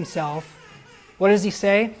explains himself, what does he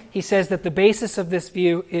say? He says that the basis of this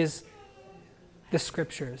view is the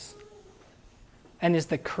Scriptures and is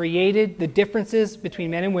the differences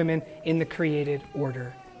between men and women in the created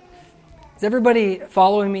order. Is everybody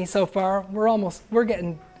following me so far? We're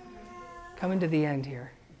coming to the end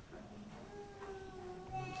here.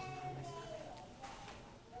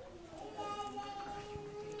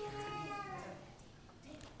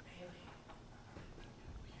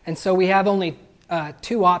 And so we have only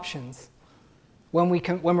two options when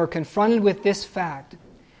we're confronted with this fact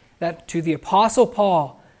that to the Apostle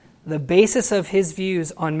Paul, the basis of his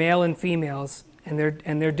views on male and females and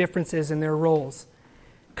their differences and their roles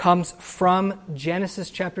comes from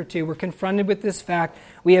Genesis chapter 2. We're confronted with this fact.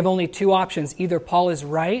 We have only two options. Either Paul is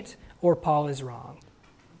right or Paul is wrong.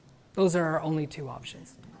 Those are our only two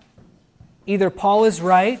options. Either Paul is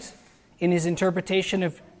right in his interpretation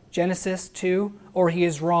of Genesis 2, or he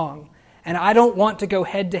is wrong. And I don't want to go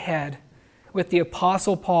head-to-head with the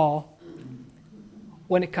Apostle Paul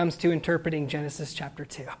when it comes to interpreting Genesis chapter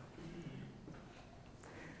 2.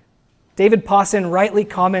 David Pawson rightly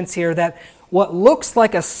comments here that what looks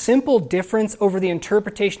like a simple difference over the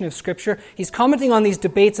interpretation of Scripture, he's commenting on these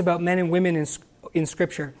debates about men and women in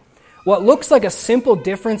Scripture. What looks like a simple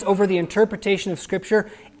difference over the interpretation of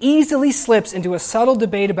Scripture easily slips into a subtle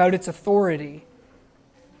debate about its authority.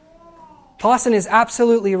 Pawson is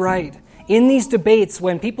absolutely right. In these debates,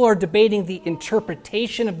 when people are debating the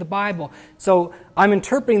interpretation of the Bible, so I'm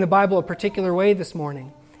interpreting the Bible a particular way this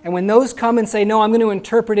morning, and when those come and say, no, I'm going to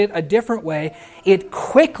interpret it a different way, it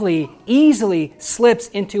quickly, easily slips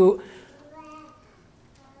into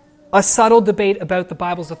a subtle debate about the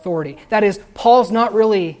Bible's authority. That is, Paul's not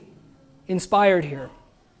really inspired here.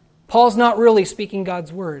 Paul's not really speaking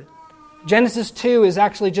God's word. Genesis 2 is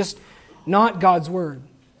actually just not God's word.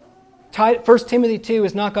 1 Timothy 2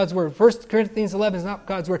 is not God's word. 1 Corinthians 11 is not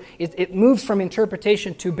God's word. It moves from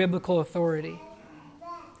interpretation to biblical authority.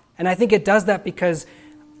 And I think it does that because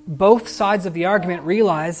both sides of the argument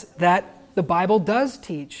realize that the Bible does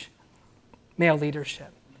teach male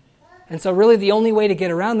leadership. And so really the only way to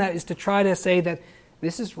get around that is to try to say that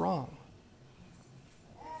this is wrong.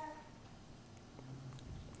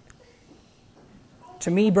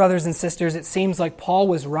 To me, brothers and sisters, it seems like Paul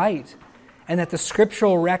was right, and that the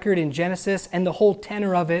scriptural record in Genesis and the whole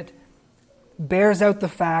tenor of it bears out the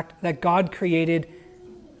fact that God created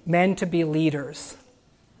men to be leaders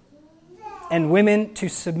and women to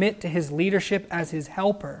submit to his leadership as his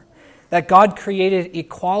helper, that God created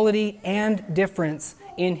equality and difference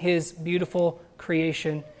in his beautiful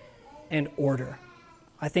creation and order.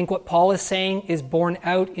 I think what Paul is saying is borne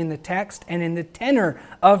out in the text and in the tenor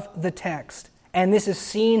of the text. And this is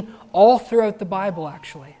seen all throughout the Bible,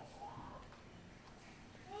 actually.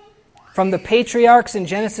 From the patriarchs in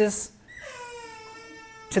Genesis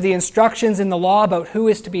to the instructions in the law about who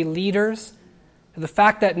is to be leaders, to the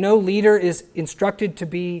fact that no leader is instructed to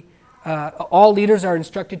be, all leaders are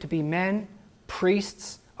instructed to be men,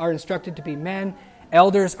 priests are instructed to be men,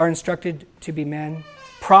 elders are instructed to be men,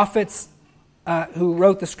 prophets who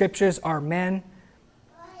wrote the scriptures are men,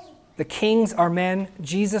 the kings are men,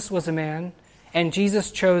 Jesus was a man, and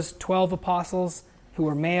Jesus chose 12 apostles who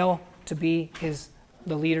were male to be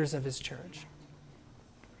the leaders of his church.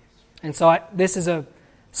 And so this is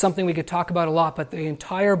something we could talk about a lot, but the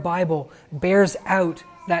entire Bible bears out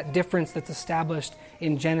that difference that's established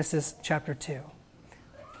in Genesis chapter 2.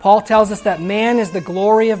 Paul tells us that man is the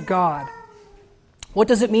glory of God. What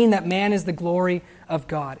does it mean that man is the glory of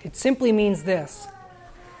God? It simply means this: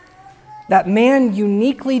 that man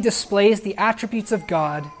uniquely displays the attributes of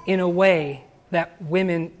God in a way that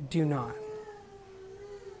women do not.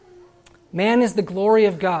 Man is the glory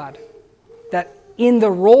of God, that in the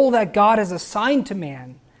role that God has assigned to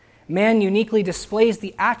man, man uniquely displays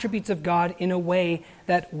the attributes of God in a way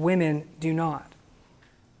that women do not.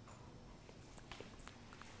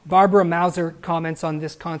 Barbara Mauser comments on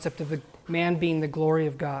this concept of the man being the glory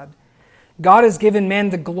of God. God has given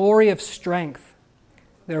man the glory of strength.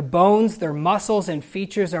 Their bones, their muscles, and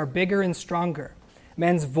features are bigger and stronger.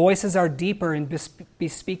 Men's voices are deeper and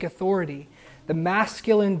bespeak authority. The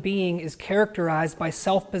masculine being is characterized by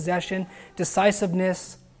self-possession,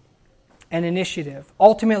 decisiveness, and initiative.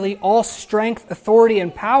 Ultimately, all strength, authority,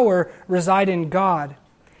 and power reside in God.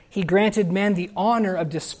 He granted men the honor of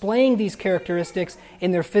displaying these characteristics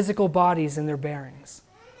in their physical bodies and their bearings.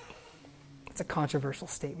 It's a controversial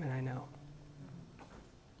statement, I know.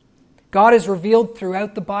 God is revealed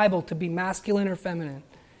throughout the Bible to be masculine or feminine.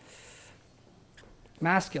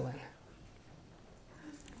 Masculine.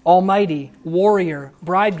 Almighty, warrior,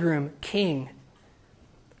 bridegroom, king.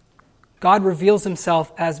 God reveals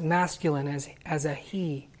himself as masculine, as a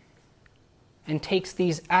he, and takes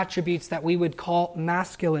these attributes that we would call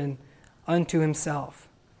masculine unto himself.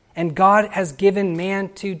 And God has given man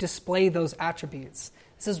to display those attributes.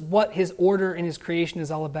 This is what his order in his creation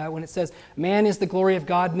is all about. When it says man is the glory of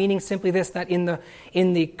God, meaning simply this, that in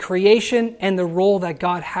the creation and the role that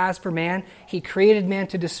God has for man, he created man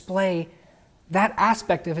to display that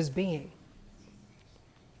aspect of his being.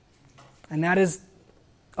 And that is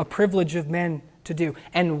a privilege of men to do.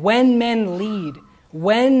 And when men lead,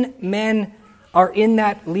 when men are in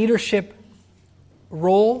that leadership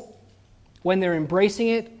role, when they're embracing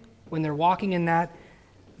it, when they're walking in that,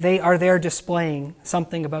 they are there displaying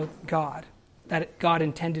something about God that God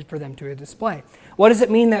intended for them to display. What does it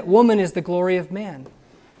mean that woman is the glory of man?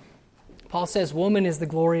 Paul says woman is the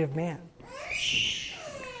glory of man.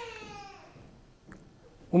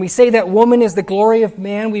 When we say that woman is the glory of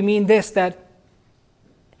man, we mean this, that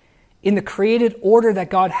in the created order that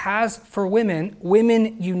God has for women,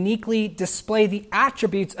 women uniquely display the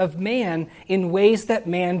attributes of man in ways that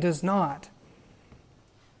man does not.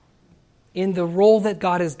 In the role that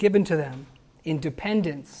God has given to them, in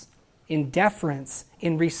dependence, in deference,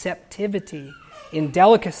 in receptivity, in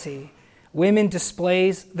delicacy, women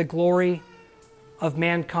displays the glory of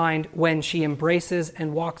mankind when she embraces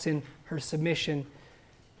and walks in her submission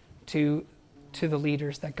to the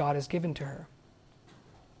leaders that God has given to her.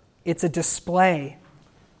 It's a display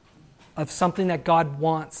of something that God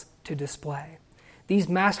wants to display. These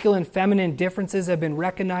masculine and feminine differences have been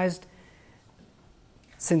recognized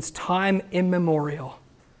since time immemorial.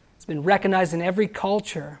 It's been recognized in every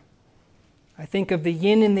culture. I think of the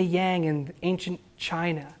yin and the yang in ancient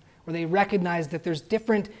China, where they recognize that there's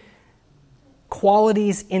different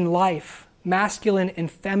qualities in life, masculine and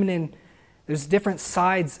feminine. There's different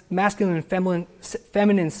sides, masculine and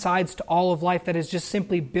feminine sides to all of life that is just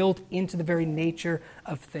simply built into the very nature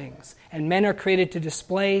of things. And men are created to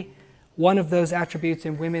display one of those attributes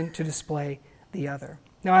and women to display the other.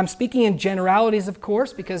 Now, I'm speaking in generalities, of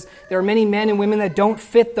course, because there are many men and women that don't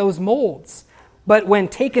fit those molds. But when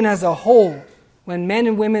taken as a whole, when men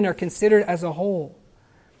and women are considered as a whole,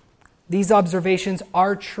 these observations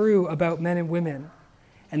are true about men and women.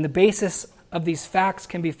 And the basis of these facts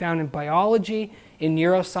can be found in biology, in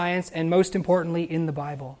neuroscience, and most importantly, in the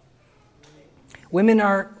Bible. Women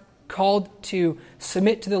are called to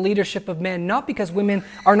submit to the leadership of men, not because women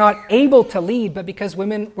are not able to lead, but because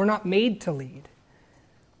women were not made to lead.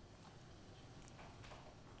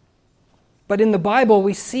 But in the Bible,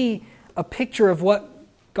 we see a picture of what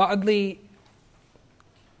godly,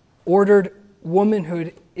 ordered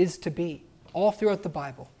womanhood is to be, all throughout the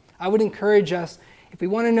Bible. I would encourage us, if we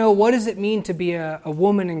want to know what does it mean to be a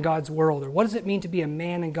woman in God's world, or what does it mean to be a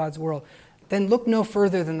man in God's world, then look no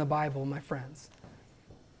further than the Bible, my friends.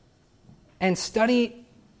 And study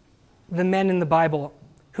the men in the Bible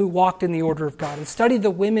who walked in the order of God, and study the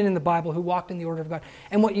women in the Bible who walked in the order of God.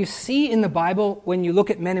 And what you see in the Bible when you look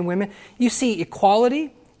at men and women, you see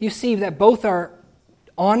equality, you see that both are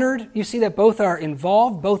honored, you see that both are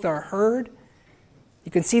involved, both are heard.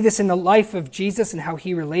 You can see this in the life of Jesus and how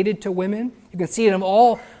he related to women. You can see it in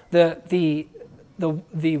all the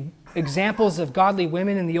examples of godly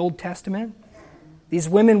women in the Old Testament. These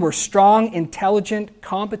women were strong, intelligent,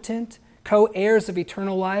 competent, co-heirs of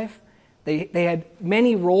eternal life. They had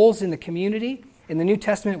many roles in the community. In the New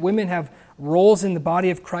Testament, women have roles in the body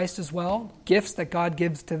of Christ as well, gifts that God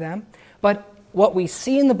gives to them. But what we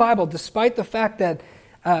see in the Bible, despite the fact that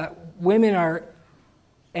women are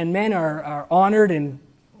and men are honored and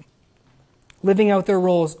living out their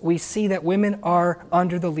roles, we see that women are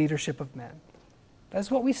under the leadership of men. That's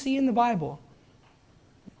what we see in the Bible.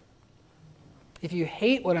 If you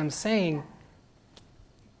hate what I'm saying,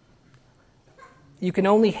 you can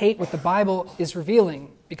only hate what the Bible is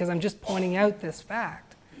revealing, because I'm just pointing out this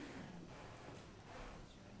fact.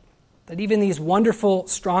 That even these wonderful,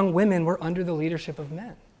 strong women were under the leadership of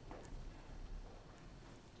men.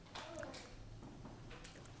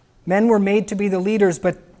 Men were made to be the leaders,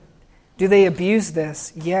 but do they abuse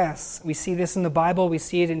this? Yes. We see this in the Bible. We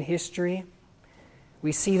see it in history.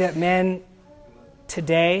 We see that men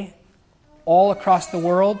today, all across the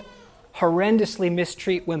world, horrendously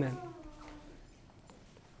mistreat women.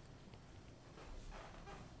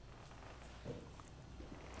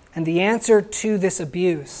 And the answer to this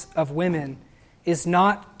abuse of women is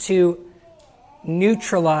not to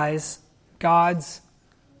neutralize God's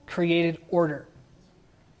created order.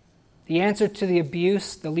 The answer to the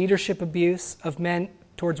abuse, the leadership abuse of men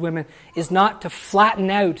towards women, is not to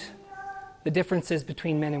flatten out the differences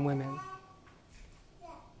between men and women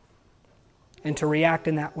and to react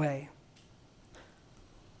in that way.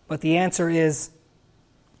 But the answer is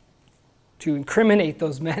to incriminate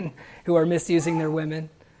those men who are misusing their women,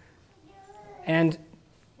 and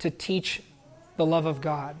to teach the love of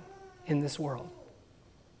God in this world,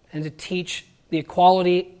 and to teach the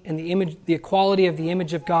equality and the equality of the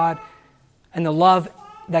image of God and the love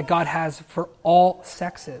that God has for all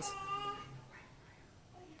sexes.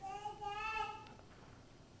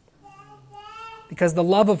 Because the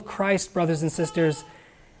love of Christ, brothers and sisters,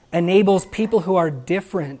 enables people who are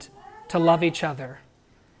different to love each other.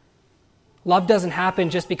 Love doesn't happen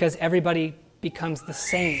just because everybody becomes the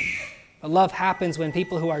same. But love happens when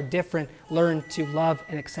people who are different learn to love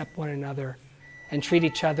and accept one another and treat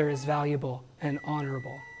each other as valuable and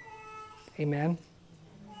honorable. Amen?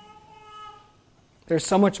 There's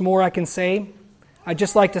so much more I can say. I'd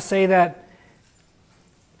just like to say that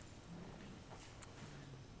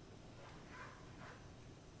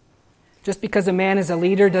just because a man is a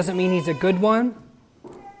leader doesn't mean he's a good one.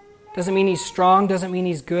 Doesn't mean he's strong. Doesn't mean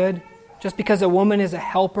he's good. Just because a woman is a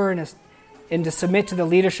helper and to submit to the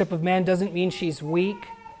leadership of men doesn't mean she's weak.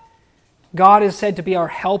 God is said to be our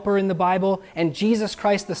helper in the Bible, and Jesus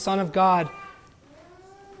Christ, the Son of God,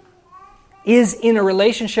 is in a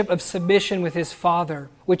relationship of submission with his Father,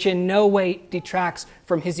 which in no way detracts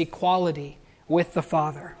from his equality with the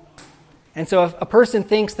Father. And so if a person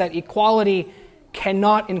thinks that equality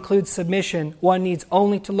cannot include submission, one needs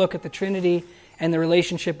only to look at the Trinity and the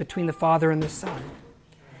relationship between the Father and the Son.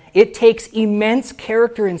 It takes immense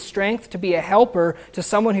character and strength to be a helper to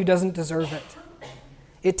someone who doesn't deserve it.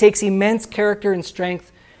 It takes immense character and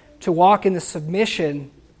strength to walk in the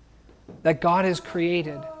submission that God has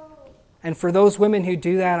created. And for those women who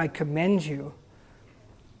do that, I commend you.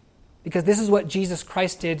 Because this is what Jesus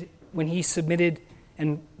Christ did when he submitted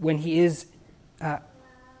and when he is,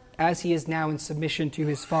 as he is now in submission to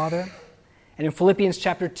his Father. And in Philippians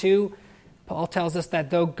chapter 2, Paul tells us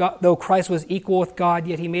that though Christ was equal with God,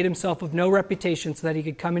 yet he made himself of no reputation so that he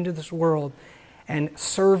could come into this world and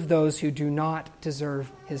serve those who do not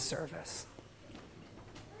deserve his service.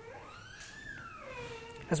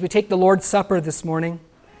 As we take the Lord's Supper this morning,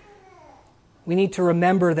 We need to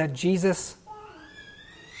remember that Jesus,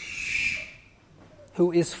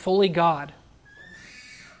 who is fully God,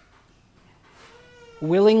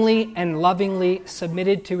 willingly and lovingly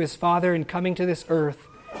submitted to his Father in coming to this earth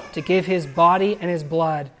to give his body and his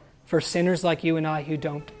blood for sinners like you and I who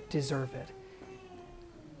don't deserve it.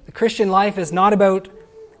 The Christian life is not about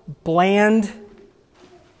bland,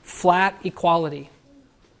 flat equality.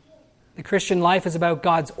 The Christian life is about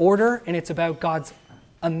God's order, and it's about God's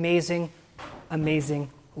amazing, amazing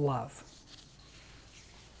love.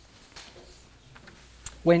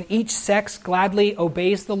 When each sex gladly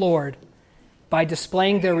obeys the Lord by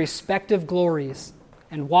displaying their respective glories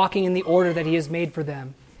and walking in the order that he has made for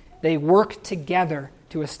them, they work together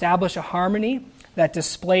to establish a harmony that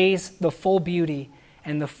displays the full beauty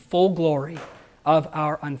and the full glory of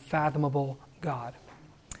our unfathomable God.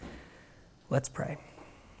 Let's pray.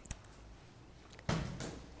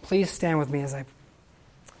 Please stand with me as I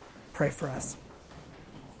pray for us.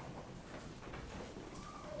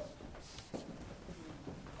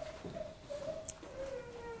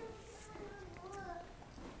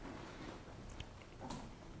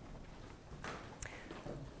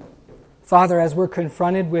 Father, as we're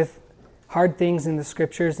confronted with hard things in the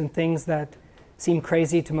Scriptures and things that seem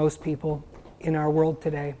crazy to most people in our world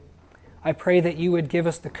today, I pray that you would give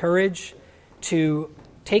us the courage to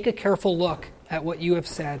take a careful look at what you have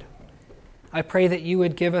said. I pray that you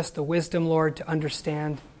would give us the wisdom, Lord, to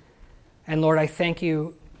understand. And Lord, I thank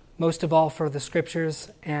you most of all for the Scriptures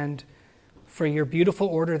and for your beautiful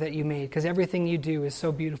order that you made, because everything you do is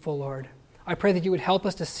so beautiful, Lord. I pray that you would help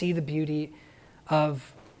us to see the beauty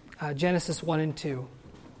of Genesis 1 and 2.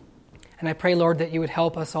 And I pray, Lord, that you would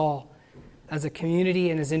help us all as a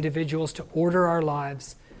community and as individuals to order our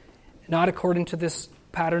lives, not according to this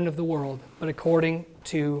pattern of the world, but according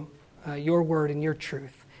to your word and your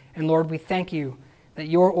truth. And Lord, we thank you that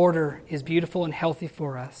your order is beautiful and healthy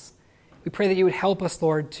for us. We pray that you would help us,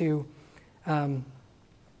 Lord, to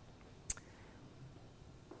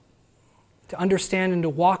understand and to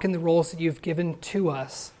walk in the roles that you've given to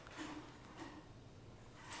us,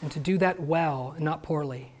 and to do that well and not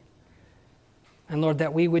poorly. And Lord,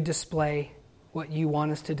 that we would display what you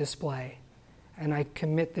want us to display. And I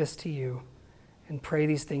commit this to you and pray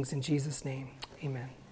these things in Jesus' name. Amen.